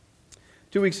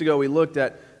2 weeks ago, we looked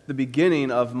at the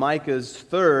beginning of Micah's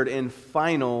third and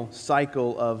final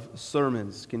cycle of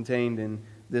sermons contained in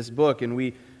this book. And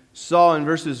we saw in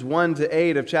verses 1 to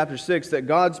 8 of chapter 6 that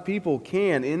God's people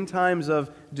can, in times of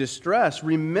distress,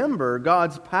 remember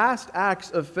God's past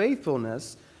acts of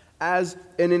faithfulness as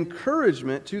an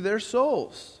encouragement to their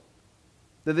souls.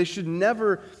 That they should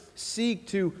never seek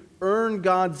to earn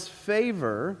God's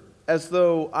favor as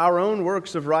though our own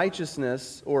works of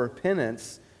righteousness or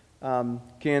penance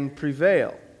can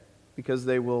prevail, because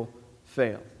they will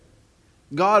fail.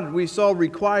 God, we saw,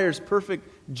 requires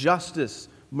perfect justice,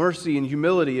 mercy, and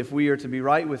humility if we are to be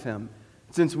right with Him.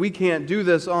 Since we can't do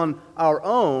this on our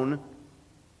own,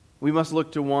 we must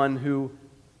look to one who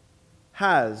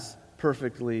has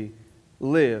perfectly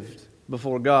lived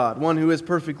before God, one who is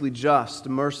perfectly just,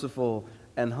 merciful,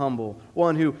 and humble,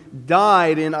 one who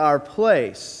died in our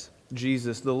place,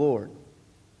 Jesus the Lord.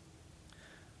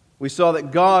 We saw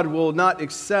that God will not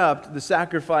accept the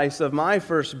sacrifice of my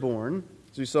firstborn,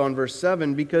 as we saw in verse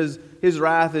 7, because His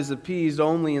wrath is appeased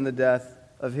only in the death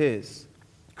of His,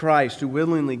 Christ, who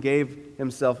willingly gave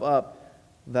Himself up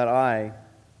that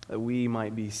we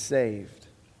might be saved.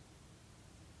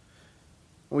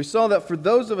 And we saw that for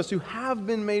those of us who have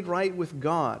been made right with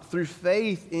God through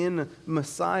faith in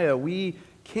Messiah, we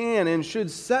can and should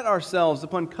set ourselves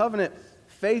upon covenant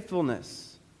faithfulness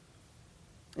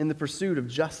in the pursuit of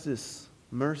justice,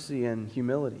 mercy, and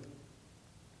humility.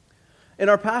 In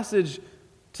our passage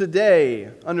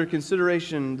today, under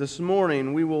consideration this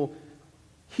morning, we will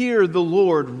hear the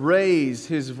Lord raise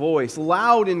His voice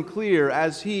loud and clear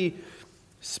as He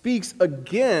speaks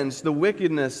against the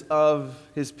wickedness of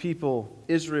His people,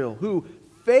 Israel, who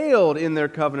failed in their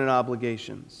covenant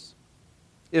obligations.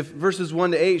 If verses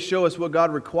 1 to 8 show us what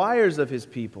God requires of His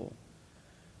people,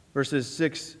 verses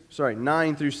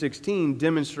 9 through 16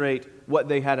 demonstrate what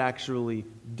they had actually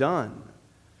done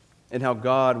and how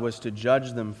God was to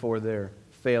judge them for their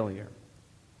failure.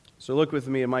 So look with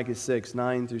me at Micah 6,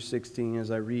 9 through 16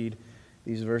 as I read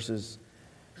these verses.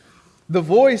 The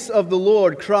voice of the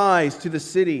Lord cries to the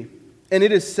city, and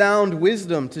it is sound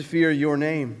wisdom to fear your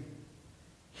name.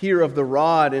 Hear of the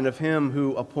rod and of him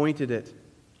who appointed it.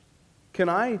 Can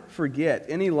I forget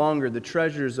any longer the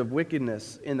treasures of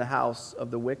wickedness in the house of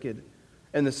the wicked,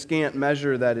 and the scant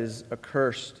measure that is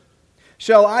accursed?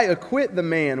 Shall I acquit the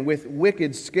man with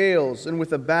wicked scales and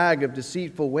with a bag of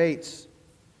deceitful weights?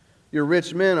 Your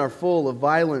rich men are full of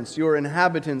violence. Your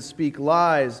inhabitants speak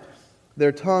lies.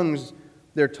 Their tongue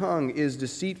is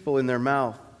deceitful in their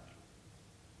mouth.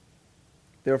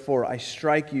 Therefore I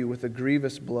strike you with a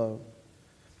grievous blow,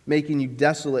 making you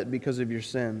desolate because of your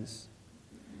sins.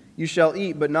 You shall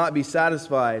eat but not be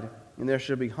satisfied, and there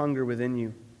shall be hunger within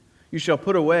you. You shall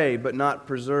put away but not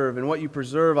preserve, and what you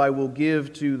preserve I will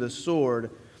give to the sword.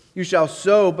 You shall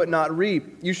sow but not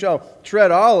reap. You shall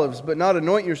tread olives but not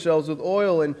anoint yourselves with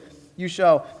oil, and you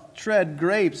shall tread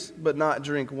grapes but not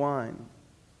drink wine.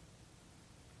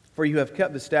 For you have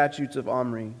kept the statutes of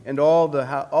Omri and all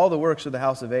the works of the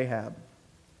house of Ahab,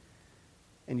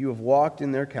 and you have walked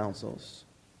in their counsels,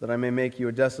 that I may make you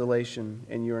a desolation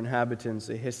and your inhabitants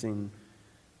a hissing,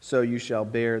 so you shall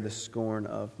bear the scorn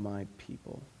of my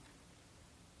people.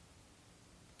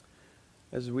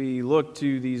 As we look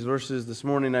to these verses this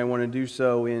morning, I want to do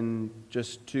so in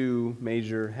just two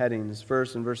major headings.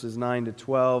 First, in verses 9 to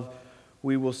 12,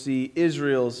 we will see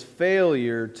Israel's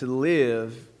failure to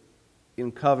live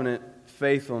in covenant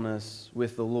faithfulness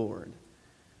with the Lord.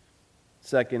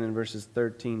 Second, in verses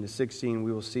 13 to 16,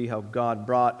 we will see how God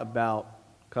brought about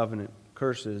covenant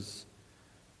curses.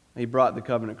 He brought the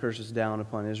covenant curses down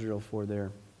upon Israel for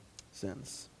their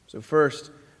sins. So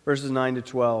first, verses 9 to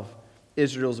 12,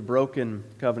 Israel's broken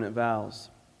covenant vows.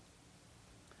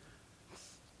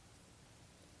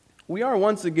 We are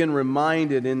once again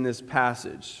reminded in this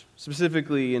passage,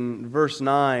 specifically in verse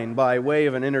 9, by way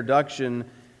of an introduction,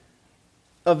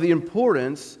 of the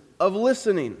importance of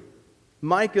listening.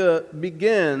 Micah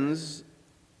begins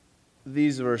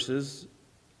these verses,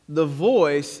 the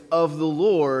voice of the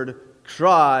Lord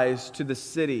cries to the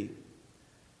city,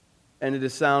 and it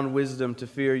is sound wisdom to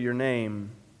fear your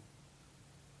name.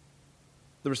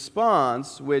 The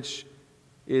response, which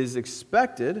is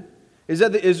expected, is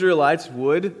that the Israelites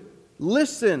would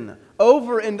listen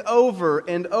over and over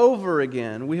and over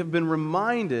again. We have been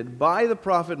reminded by the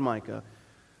prophet Micah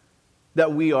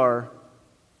that we are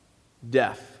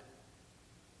deaf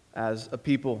as a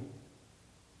people.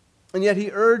 And yet he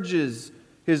urges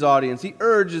his audience, he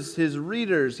urges his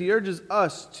readers, he urges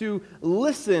us to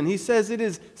listen. He says it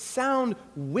is sound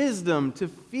wisdom to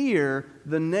fear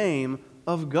the name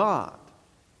of God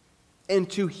and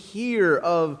to hear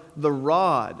of the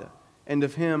rod and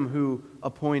of him who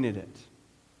appointed it.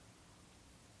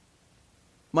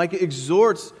 Micah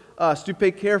exhorts us to pay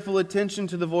careful attention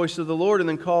to the voice of the Lord and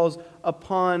then calls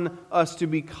upon us to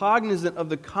be cognizant of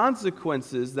the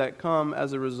consequences that come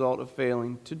as a result of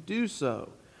failing to do so.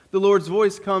 The Lord's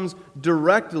voice comes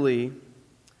directly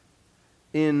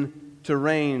into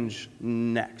range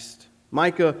next.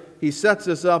 Micah, he sets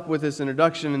us up with this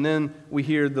introduction, and then we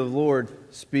hear the Lord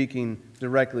speaking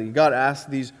directly. God asks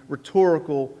these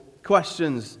rhetorical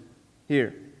questions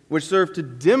here, which serve to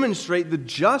demonstrate the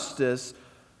justice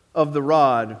of the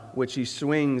rod which he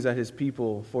swings at his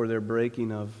people for their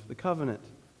breaking of the covenant.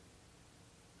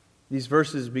 These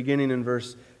verses, beginning in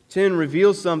verse 10,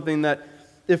 reveal something that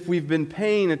if we've been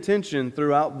paying attention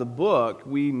throughout the book,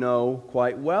 we know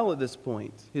quite well at this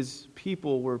point. His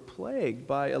people were plagued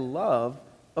by a love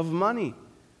of money.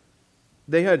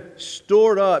 They had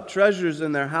stored up treasures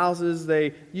in their houses.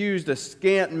 They used a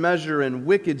scant measure and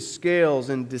wicked scales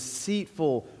and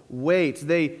deceitful weights.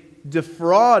 They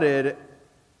defrauded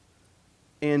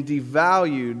and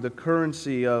devalued the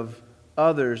currency of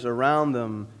others around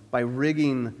them by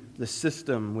rigging the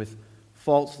system with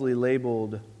falsely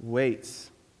labeled weights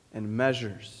and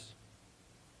measures.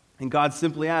 And God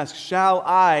simply asks, shall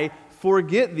I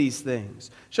forget these things?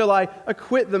 Shall I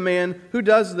acquit the man who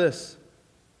does this?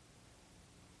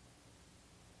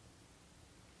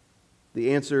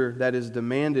 The answer that is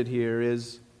demanded here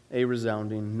is a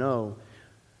resounding no.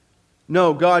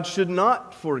 No, God should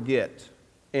not forget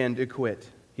and acquit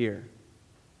here.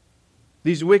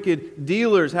 These wicked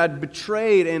dealers had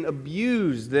betrayed and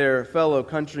abused their fellow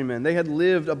countrymen. They had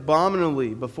lived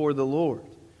abominably before the Lord.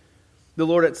 The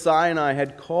Lord at Sinai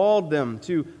had called them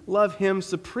to love Him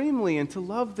supremely and to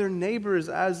love their neighbors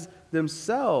as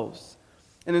themselves.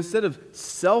 And instead of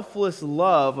selfless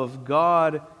love of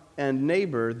God and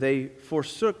neighbor, they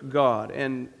forsook God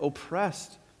and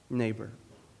oppressed neighbor.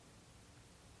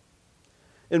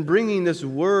 In bringing this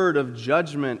word of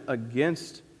judgment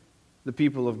against the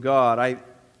people of God, it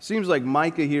seems like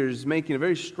Micah here is making a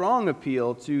very strong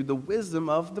appeal to the wisdom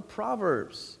of the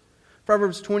Proverbs.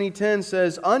 Proverbs 20:10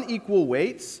 says, unequal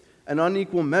weights and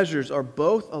unequal measures are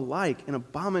both alike an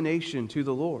abomination to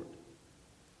the Lord.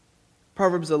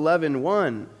 Proverbs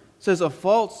 11:1 says, a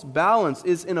false balance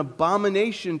is an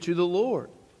abomination to the Lord,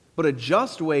 but a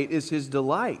just weight is His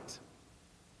delight.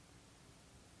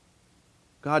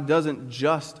 God doesn't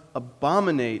just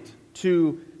abominate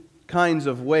two kinds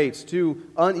of weights, two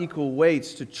unequal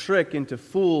weights to trick and to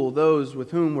fool those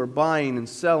with whom we're buying and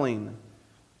selling,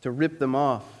 to rip them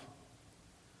off.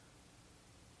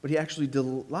 But He actually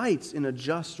delights in a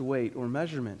just weight or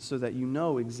measurement so that you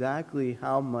know exactly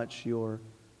how much you're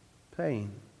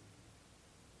paying.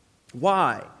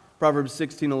 Why? Proverbs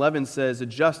 16:11 says, a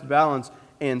just balance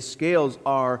and scales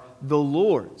are the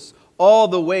Lord's. All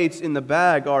the weights in the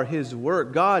bag are His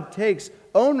work. God takes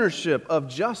ownership of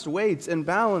just weights and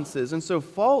balances. And so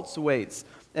false weights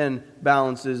and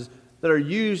balances that are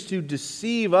used to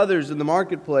deceive others in the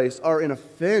marketplace are an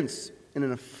offense and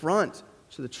an affront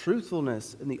to the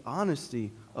truthfulness and the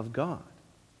honesty of God.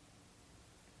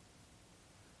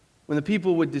 When the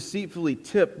people would deceitfully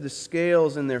tip the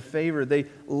scales in their favor, they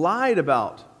lied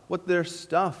about what their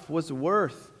stuff was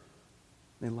worth.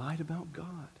 They lied about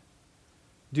God.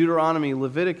 Deuteronomy,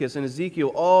 Leviticus, and Ezekiel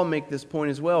all make this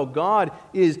point as well. God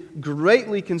is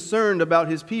greatly concerned about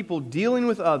His people dealing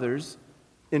with others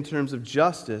in terms of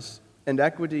justice and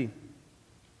equity.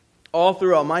 All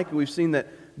throughout Micah, we've seen that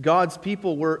God's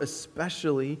people were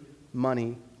especially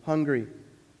money hungry.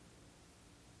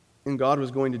 And God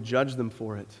was going to judge them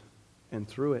for it and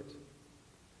through it.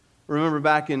 Remember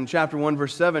back in chapter 1,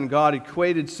 verse 7, God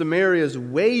equated Samaria's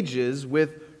wages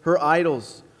with her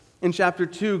idols. In chapter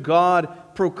 2,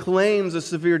 God proclaims a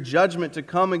severe judgment to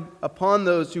come upon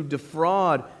those who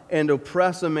defraud and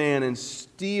oppress a man and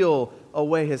steal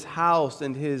away his house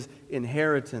and his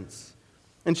inheritance.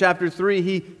 In chapter 3,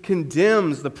 He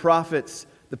condemns the prophets,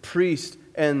 the priests,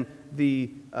 and the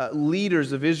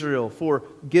leaders of Israel for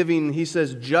giving, he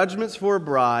says, judgments for a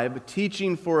bribe,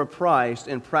 teaching for a price,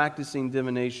 and practicing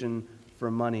divination for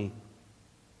money.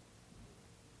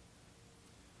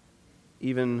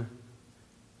 Even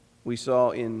we saw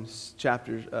in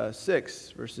chapter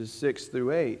 6, verses 6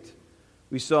 through 8,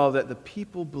 we saw that the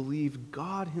people believed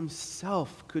God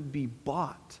Himself could be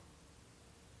bought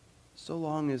so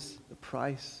long as the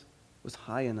price was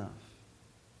high enough.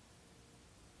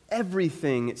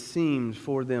 Everything, it seemed,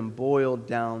 for them boiled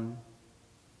down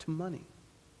to money.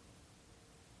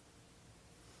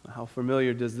 How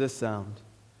familiar does this sound?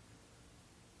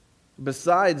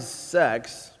 Besides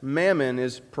sex, mammon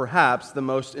is perhaps the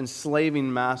most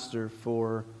enslaving master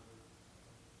for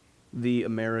the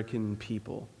American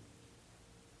people.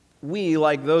 We,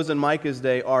 like those in Micah's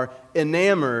day, are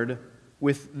enamored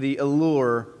with the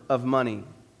allure of money.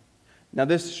 Now,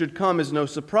 this should come as no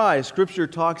surprise. Scripture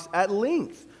talks at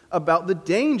length about the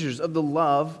dangers of the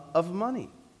love of money.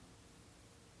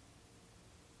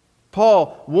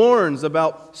 Paul warns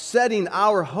about setting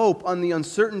our hope on the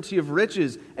uncertainty of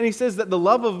riches, and he says that the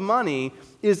love of money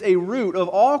is a root of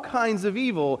all kinds of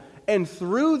evil, and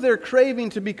through their craving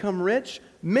to become rich,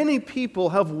 many people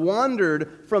have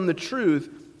wandered from the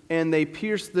truth, and they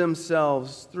pierce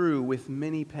themselves through with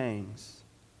many pangs.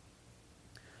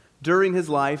 During his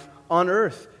life on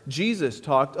earth, Jesus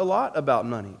talked a lot about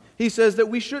money. He says that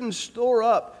we shouldn't store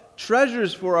up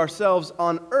treasures for ourselves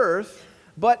on earth,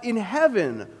 but in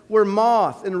heaven, where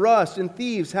moth and rust and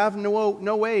thieves have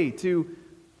no way to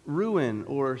ruin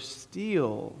or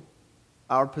steal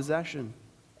our possession.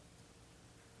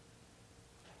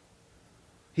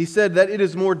 He said that it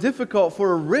is more difficult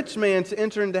for a rich man to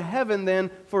enter into heaven than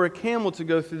for a camel to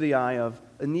go through the eye of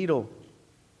a needle.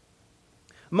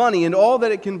 Money and all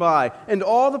that it can buy and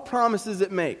all the promises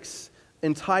it makes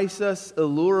entice us,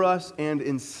 allure us, and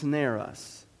ensnare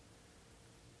us.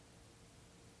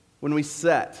 When we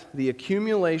set the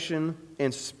accumulation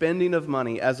and spending of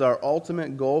money as our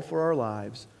ultimate goal for our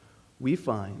lives, we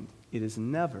find it is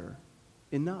never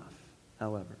enough,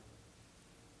 however.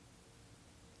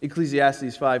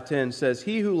 Ecclesiastes 5:10 says,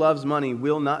 "He who loves money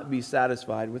will not be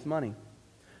satisfied with money,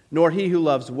 nor he who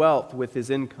loves wealth with his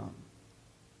income.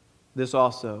 This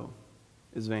also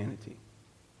is vanity."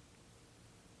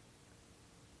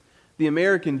 The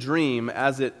American dream,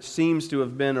 as it seems to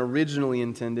have been originally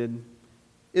intended,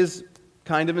 is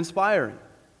kind of inspiring.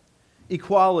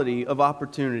 Equality of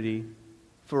opportunity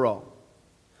for all.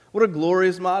 What a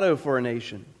glorious motto for a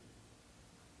nation.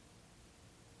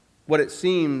 What it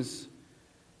seems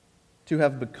to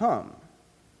have become,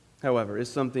 however, is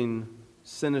something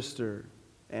sinister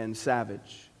and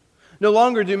savage. No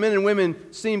longer do men and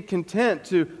women seem content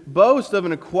to boast of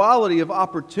an equality of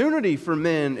opportunity for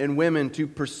men and women to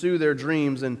pursue their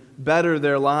dreams and better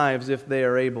their lives if they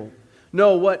are able.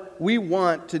 No, what we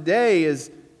want today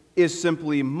is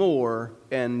simply more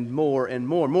and more and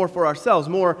more. More for ourselves,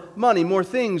 more money, more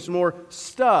things, more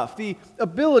stuff. The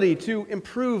ability to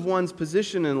improve one's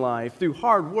position in life through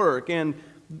hard work and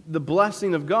the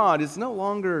blessing of God is no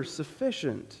longer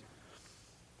sufficient.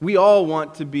 We all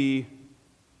want to be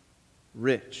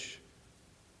rich.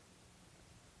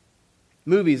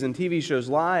 Movies and TV shows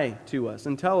lie to us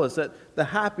and tell us that the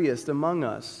happiest among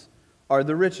us are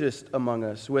the richest among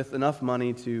us with enough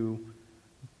money to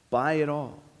buy it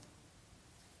all.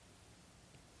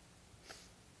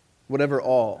 Whatever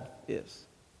all is.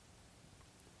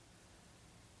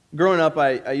 Growing up,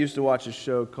 I used to watch a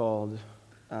show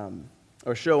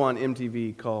on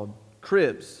MTV called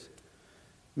Cribs.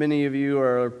 Many of you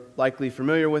are likely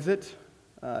familiar with it.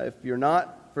 If you're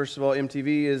not, first of all,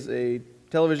 MTV is a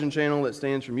television channel that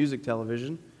stands for music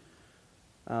television.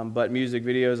 But music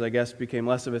videos, I guess, became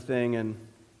less of a thing, and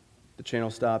the channel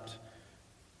stopped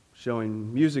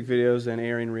showing music videos and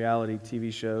airing reality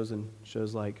TV shows and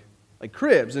shows like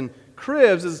Cribs. And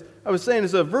Cribs, as I was saying,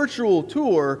 is a virtual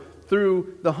tour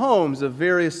through the homes of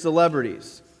various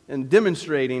celebrities and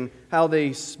demonstrating how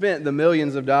they spent the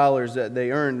millions of dollars that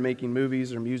they earned making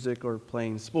movies or music or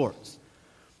playing sports.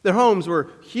 Their homes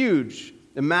were huge,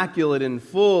 immaculate, and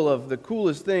full of the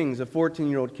coolest things a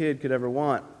 14-year-old kid could ever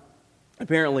want.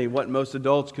 Apparently, what most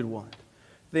adults could want.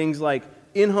 Things like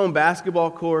in-home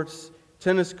basketball courts,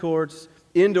 tennis courts,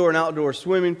 indoor and outdoor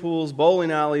swimming pools,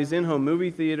 bowling alleys, in-home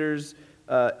movie theaters,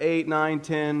 8, 9,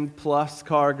 10-plus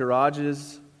car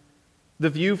garages. The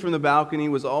view from the balcony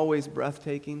was always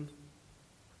breathtaking.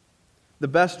 The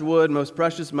best wood, most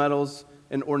precious metals,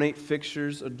 and ornate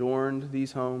fixtures adorned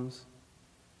these homes.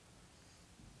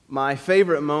 My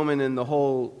favorite moment in the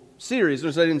whole series,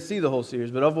 which I didn't see the whole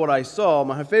series, but of what I saw,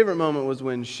 my favorite moment was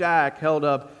when Shaq held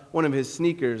up one of his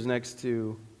sneakers next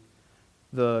to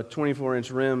the 24-inch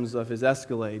rims of his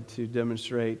Escalade to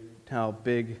demonstrate how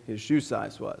big his shoe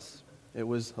size was. It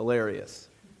was hilarious.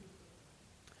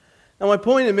 Now, my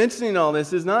point in mentioning all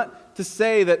this is not to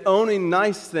say that owning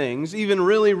nice things, even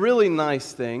really, really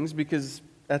nice things, because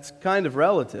that's kind of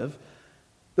relative.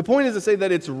 The point is to say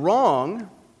that it's wrong.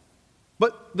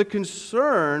 But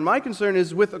my concern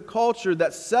is with a culture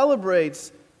that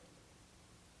celebrates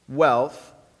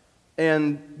wealth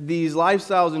and these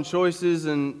lifestyles and choices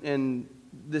and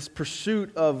this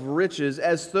pursuit of riches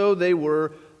as though they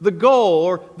were the goal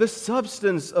or the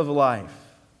substance of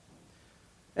life,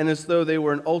 and as though they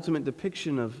were an ultimate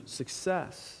depiction of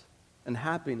success and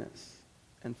happiness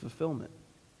and fulfillment.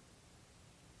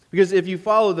 Because if you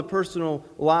follow the personal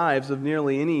lives of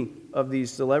nearly any of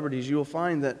these celebrities, you will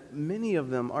find that many of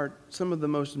them are some of the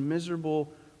most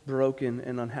miserable, broken,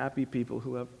 and unhappy people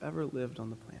who have ever lived on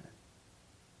the planet.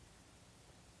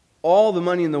 All the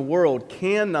money in the world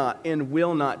cannot and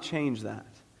will not change that.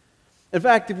 In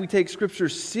fact, if we take Scripture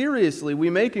seriously, we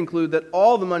may conclude that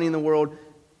all the money in the world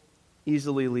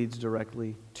easily leads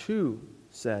directly to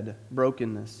said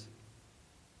brokenness.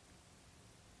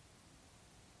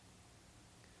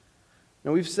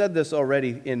 Now, we've said this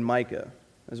already in Micah,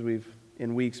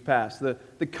 in weeks past.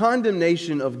 The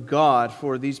condemnation of God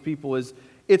for these people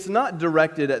it's not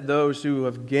directed at those who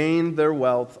have gained their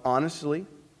wealth honestly,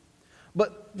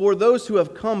 but for those who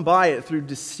have come by it through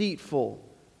deceitful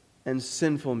and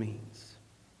sinful means.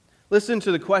 Listen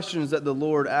to the questions that the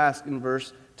Lord asked in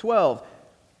verse 12.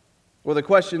 Well, the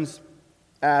questions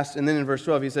asked, and then in verse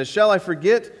 12 he says, "Shall I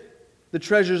forget the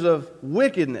treasures of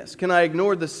wickedness? Can I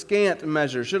ignore the scant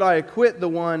measure? Should I acquit the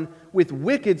one with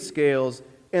wicked scales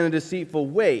and a deceitful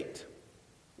weight?"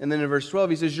 And then in verse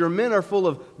 12 he says, "Your men are full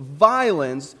of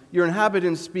violence, your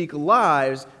inhabitants speak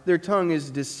lies, their tongue is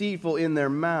deceitful in their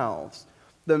mouths.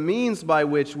 The means by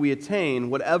which we attain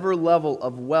whatever level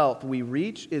of wealth we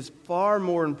reach is far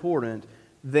more important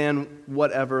than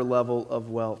whatever level of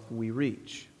wealth we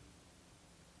reach."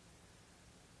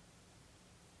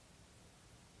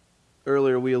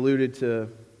 Earlier we alluded to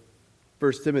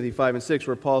 1 Timothy 5 and 6,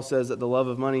 where Paul says that the love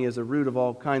of money is a root of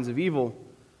all kinds of evil.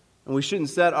 And we shouldn't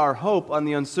set our hope on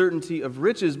the uncertainty of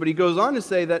riches. But he goes on to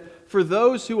say that for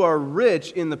those who are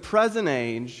rich in the present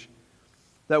age,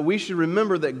 that we should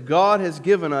remember that God has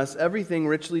given us everything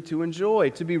richly to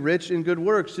enjoy, to be rich in good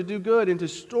works, to do good, and to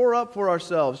store up for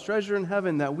ourselves treasure in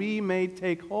heaven, that we may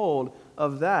take hold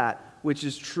of that which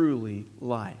is truly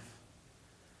life.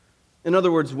 In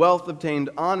other words, wealth obtained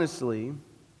honestly,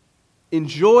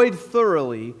 enjoyed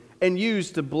thoroughly, and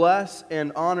used to bless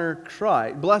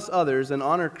others and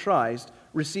honor Christ,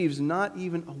 receives not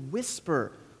even a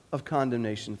whisper of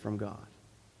condemnation from God.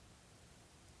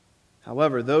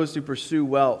 However, those who pursue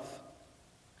wealth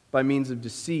by means of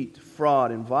deceit, fraud,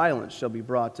 and violence shall be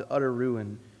brought to utter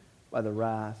ruin by the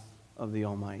wrath of the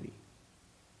Almighty.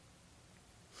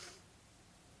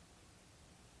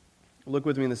 Look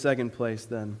with me in the second place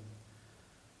then.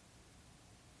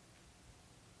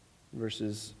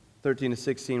 Verses 13 to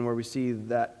 16, where we see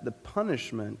that the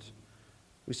punishment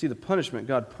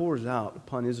God pours out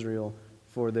upon Israel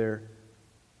for their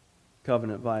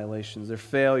covenant violations, their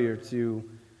failure to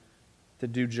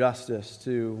do justice,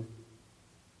 to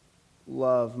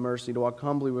love mercy, to walk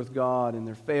humbly with God, and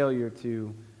their failure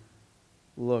to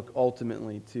look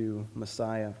ultimately to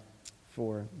Messiah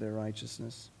for their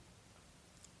righteousness.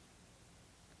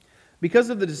 Because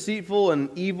of the deceitful and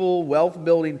evil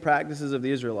wealth-building practices of the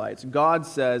Israelites, God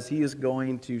says He is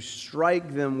going to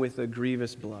strike them with a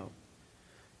grievous blow.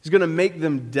 He's going to make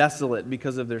them desolate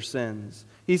because of their sins.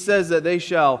 He says that they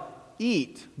shall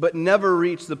eat, but never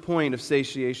reach the point of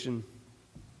satiation.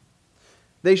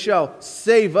 They shall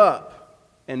save up,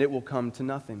 and it will come to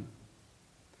nothing.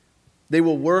 They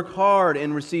will work hard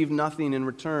and receive nothing in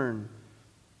return.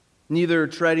 Neither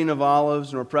treading of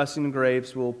olives nor pressing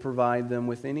grapes will provide them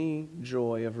with any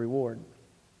joy of reward.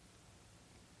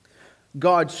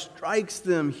 God strikes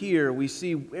them here. We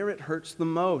see where it hurts the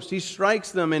most. He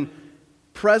strikes them in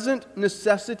present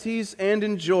necessities and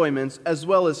enjoyments, as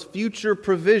well as future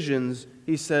provisions,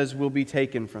 He says, will be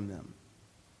taken from them.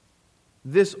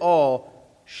 This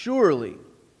all, surely,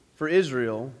 for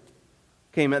Israel,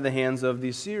 came at the hands of the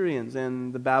Assyrians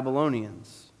and the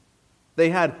Babylonians. They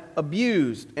had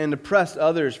abused and oppressed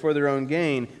others for their own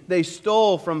gain. They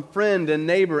stole from friend and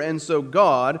neighbor, and so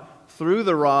God, through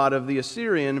the rod of the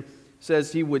Assyrian,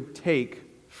 says He would take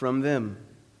from them.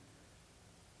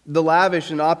 The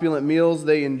lavish and opulent meals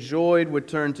they enjoyed would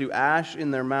turn to ash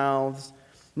in their mouths.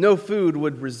 No food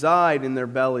would reside in their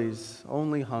bellies,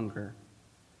 only hunger.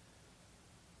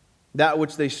 That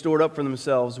which they stored up for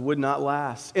themselves would not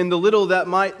last. And the little that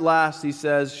might last, He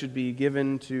says, should be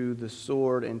given to the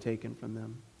sword and taken from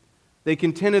them. They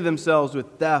contented themselves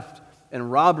with theft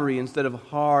and robbery instead of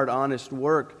hard, honest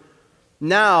work.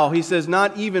 Now, He says,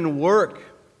 not even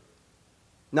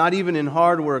in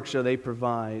hard work shall they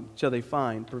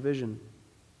find provision.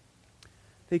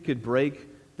 They could break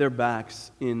their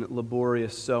backs in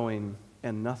laborious sowing,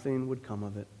 and nothing would come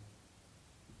of it.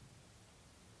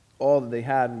 All that they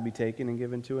had would be taken and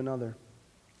given to another.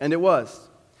 And it was.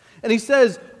 And He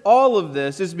says all of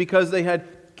this is because they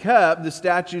had kept the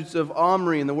statutes of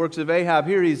Omri and the works of Ahab.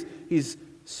 Here he's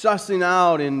sussing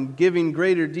out and giving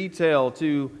greater detail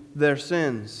to their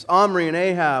sins. Omri and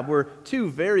Ahab were two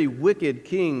very wicked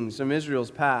kings from Israel's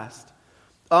past.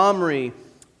 Omri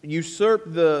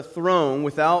usurped the throne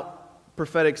without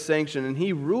prophetic sanction, and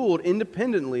he ruled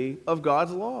independently of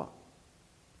God's law.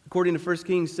 According to 1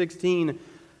 Kings 16,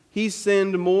 he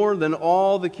sinned more than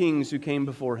all the kings who came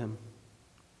before him.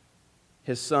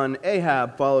 His son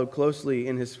Ahab followed closely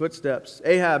in his footsteps.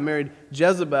 Ahab married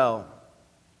Jezebel,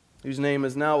 whose name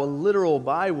is now a literal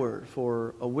byword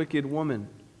for a wicked woman.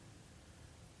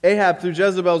 Ahab, through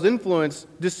Jezebel's influence,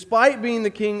 despite being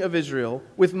the king of Israel,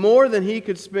 with more than he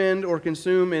could spend or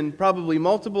consume in probably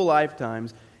multiple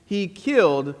lifetimes, he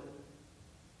killed,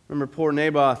 remember, poor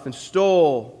Naboth, and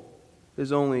stole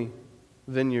his only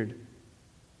vineyard.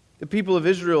 The people of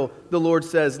Israel, the Lord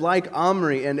says, like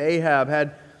Omri and Ahab,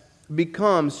 had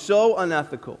become so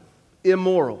unethical,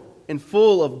 immoral, and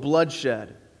full of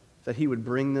bloodshed that he would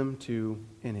bring them to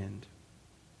an end.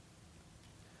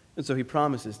 And so he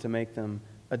promises to make them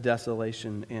a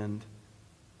desolation and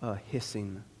a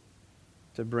hissing,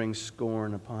 to bring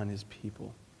scorn upon his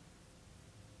people.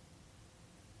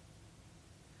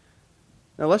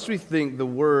 Now, lest we think the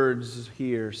words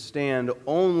here stand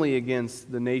only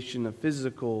against the nation of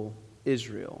physical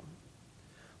Israel,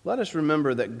 let us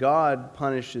remember that God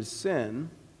punishes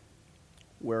sin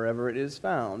wherever it is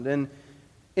found. And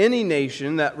any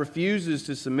nation that refuses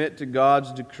to submit to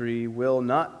God's decree will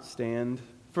not stand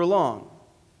for long.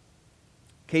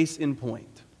 Case in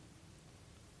point.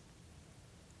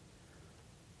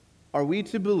 Are we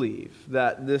to believe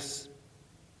that this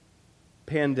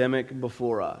pandemic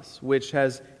before us, which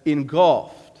has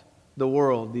engulfed the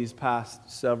world these past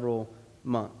several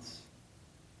months,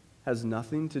 has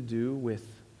nothing to do with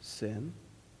sin?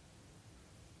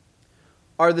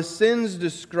 Are the sins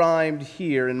described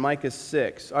here in Micah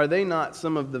 6, are they not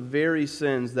some of the very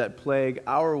sins that plague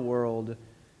our world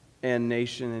and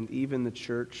nation and even the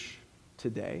church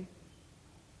today?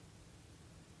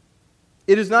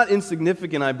 It is not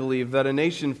insignificant, I believe, that a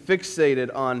nation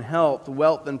fixated on health,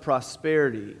 wealth, and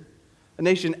prosperity, a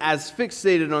nation as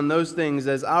fixated on those things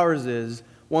as ours is,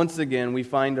 once again we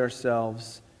find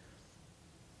ourselves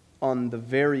on the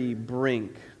very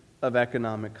brink of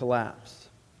economic collapse.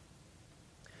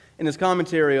 In his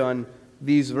commentary on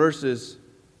these verses,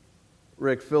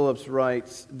 Rick Phillips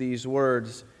writes these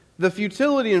words: "The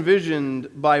futility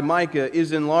envisioned by Micah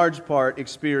is in large part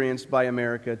experienced by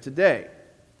America today."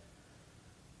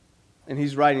 And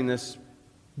he's writing this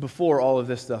before all of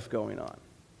this stuff going on.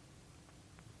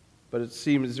 But it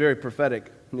seems very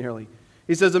prophetic, nearly.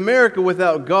 He says, "America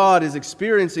without God is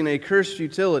experiencing a cursed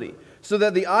futility, so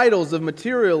that the idols of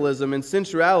materialism and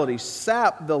sensuality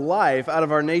sap the life out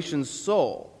of our nation's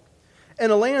soul. In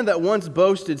a land that once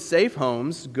boasted safe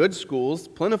homes, good schools,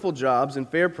 plentiful jobs, and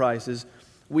fair prices,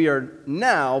 we are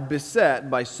now beset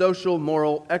by social,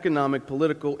 moral, economic,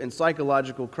 political, and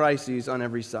psychological crises on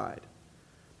every side.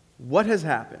 What has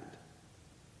happened?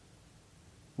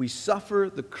 We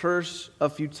suffer the curse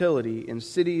of futility in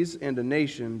cities and a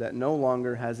nation that no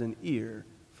longer has an ear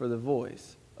for the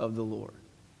voice of the Lord."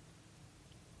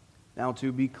 Now,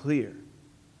 to be clear,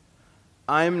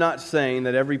 I am not saying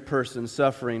that every person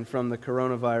suffering from the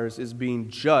coronavirus is being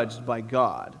judged by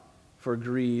God for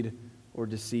greed or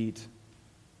deceit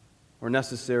or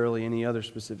necessarily any other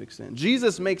specific sin.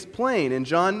 Jesus makes plain in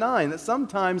John 9 that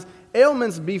sometimes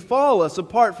ailments befall us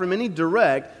apart from any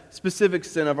direct, specific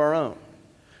sin of our own.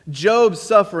 Job's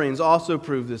sufferings also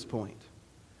prove this point.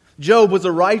 Job was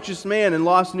a righteous man and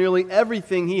lost nearly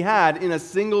everything he had in a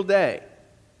single day.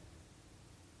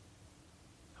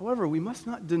 However, we must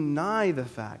not deny the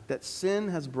fact that sin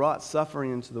has brought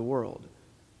suffering into the world,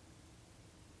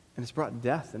 and it's brought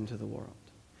death into the world.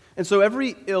 And so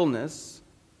every illness,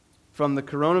 from the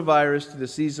coronavirus to the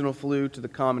seasonal flu to the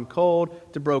common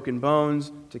cold to broken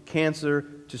bones to cancer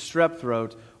to strep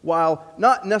throat, while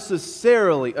not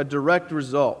necessarily a direct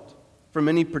result from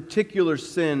any particular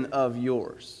sin of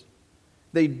yours,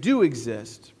 they do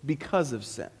exist because of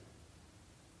sin.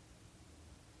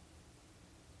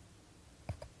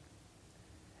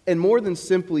 And more than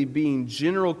simply being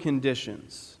general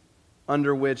conditions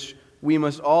under which we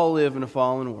must all live in a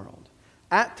fallen world,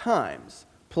 at times,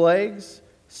 plagues,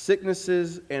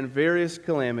 sicknesses, and various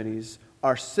calamities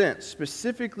are sent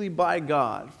specifically by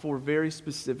God for very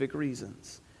specific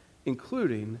reasons,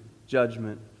 including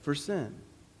judgment for sin.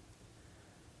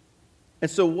 And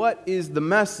so what is the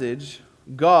message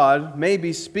God may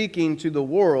be speaking to the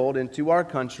world and to our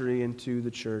country and to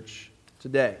the church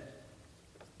today?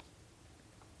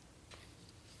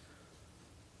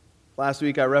 Last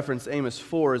week I referenced Amos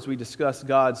 4 as we discussed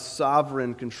God's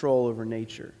sovereign control over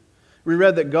nature. We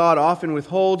read that God often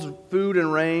withholds food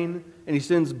and rain, and He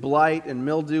sends blight and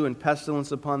mildew and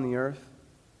pestilence upon the earth.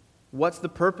 What's the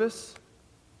purpose?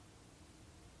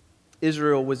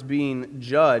 Israel was being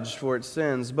judged for its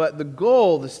sins. But the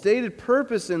goal, the stated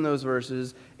purpose in those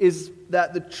verses, is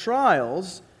that the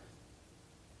trials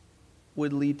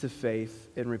would lead to faith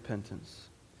and repentance.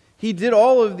 He did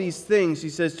all of these things, he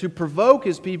says, to provoke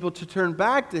his people to turn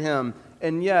back to him.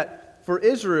 And yet, for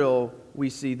Israel, we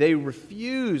see, they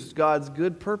refused God's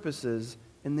good purposes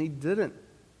and they didn't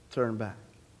turn back.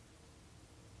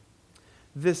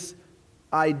 This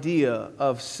idea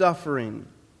of suffering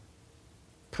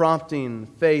prompting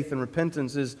faith and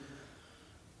repentance is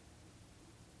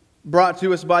brought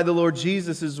to us by the Lord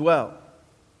Jesus as well.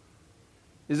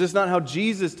 Is this not how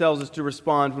Jesus tells us to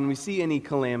respond when we see any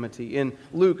calamity? In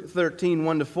Luke 13,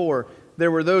 1-4, there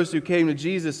were those who came to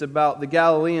Jesus about the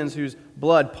Galileans whose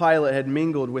blood Pilate had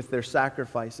mingled with their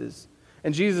sacrifices.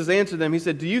 And Jesus answered them, he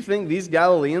said, "Do you think these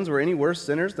Galileans were any worse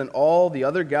sinners than all the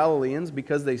other Galileans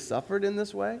because they suffered in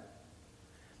this way?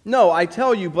 No, I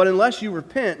tell you, but unless you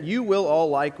repent, you will all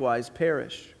likewise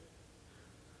perish.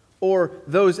 Or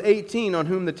those 18 on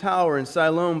whom the tower in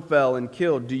Siloam fell and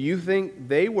killed, do you think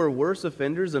they were worse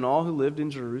offenders than all who lived in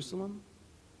Jerusalem?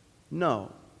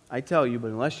 No, I tell you,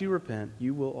 but unless you repent,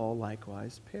 you will all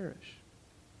likewise perish."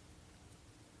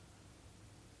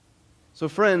 So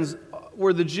friends,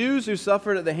 were the Jews who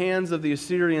suffered at the hands of the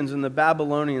Assyrians and the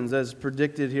Babylonians, as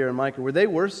predicted here in Micah, were they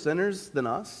worse sinners than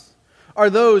us? Are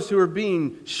those who are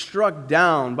being struck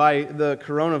down by the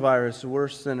coronavirus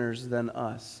worse sinners than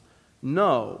us?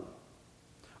 No.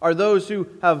 Are those who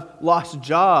have lost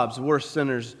jobs worse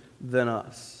sinners than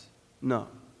us? No.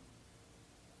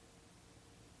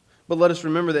 But let us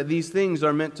remember that these things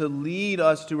are meant to lead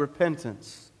us to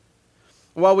repentance.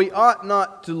 While we ought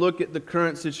not to look at the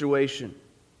current situation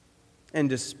and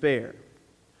despair,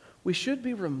 we should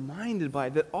be reminded by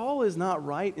it that all is not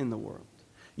right in the world.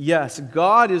 Yes,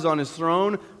 God is on his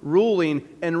throne, ruling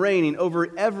and reigning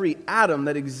over every atom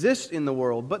that exists in the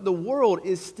world, but the world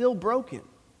is still broken,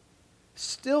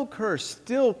 still cursed,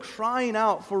 still crying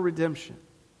out for redemption.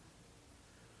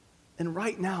 And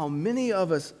right now, many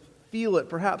of us feel it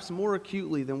perhaps more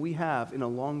acutely than we have in a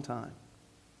long time.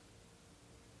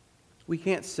 We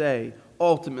can't say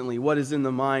ultimately what is in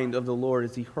the mind of the Lord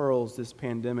as he hurls this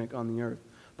pandemic on the earth,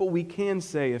 but we can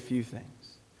say a few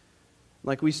things.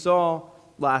 Like we saw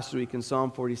last week in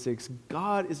Psalm 46,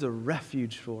 God is a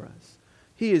refuge for us.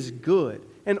 He is good,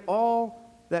 and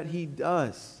all that he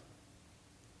does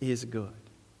is good.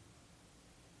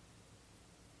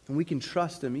 And we can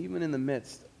trust him even in the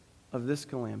midst of this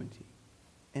calamity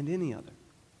and any other.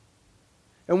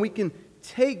 And we can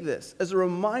take this as a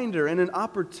reminder and an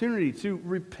opportunity to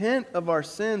repent of our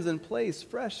sins and place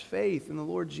fresh faith in the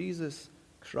Lord Jesus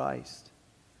Christ.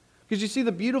 Because you see,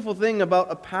 the beautiful thing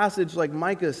about a passage like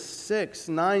Micah 6,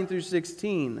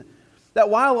 9-16, that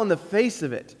while on the face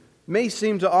of it may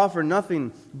seem to offer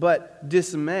nothing but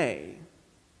dismay,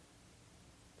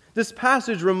 this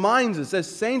passage reminds us as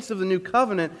saints of the new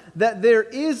covenant that there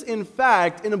is in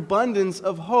fact an abundance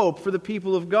of hope for the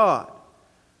people of God.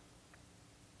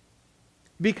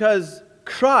 Because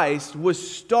Christ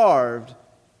was starved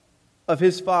of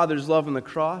his Father's love on the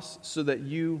cross so that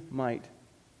you might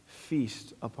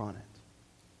feast upon it.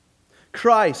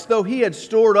 Christ, though he had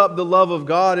stored up the love of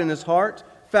God in his heart,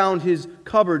 found his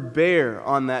cupboard bare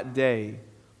on that day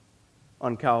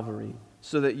on Calvary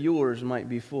so that yours might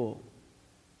be full.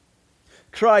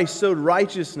 Christ sowed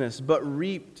righteousness but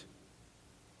reaped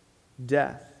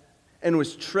death and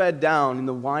was tread down in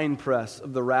the winepress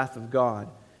of the wrath of God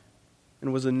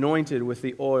and was anointed with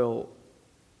the oil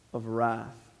of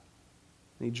wrath.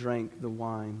 And he drank the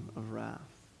wine of wrath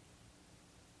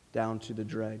down to the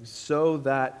dregs, so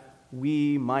that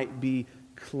we might be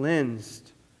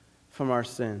cleansed from our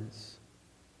sins,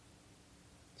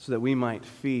 so that we might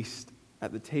feast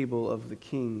at the table of the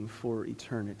King for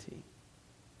eternity.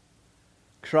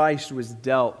 Christ was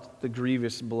dealt the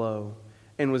grievous blow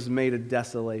and was made a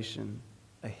desolation,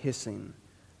 a hissing,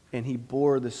 and he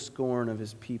bore the scorn of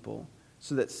his people,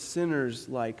 so that sinners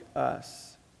like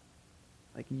us,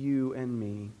 like you and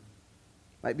me,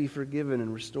 might be forgiven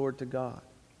and restored to God.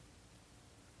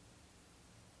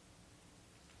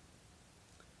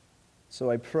 So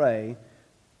I pray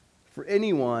for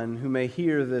anyone who may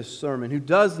hear this sermon who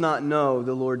does not know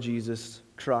the Lord Jesus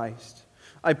Christ.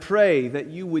 I pray that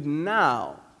you would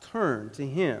now turn to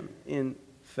him in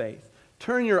faith.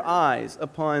 Turn your eyes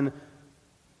upon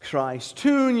Christ.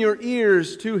 Tune your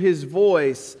ears to his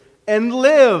voice and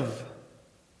live.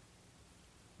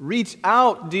 Reach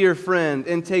out, dear friend,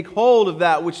 and take hold of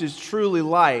that which is truly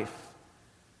life.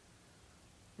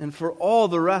 And for all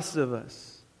the rest of us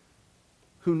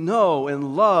who know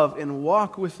and love and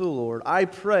walk with the Lord, I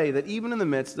pray that even in the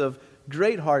midst of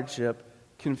great hardship,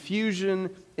 confusion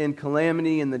and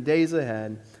calamity in the days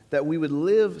ahead, that we would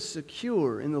live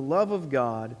secure in the love of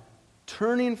God,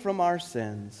 turning from our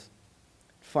sins,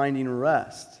 finding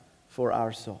rest for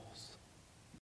our souls.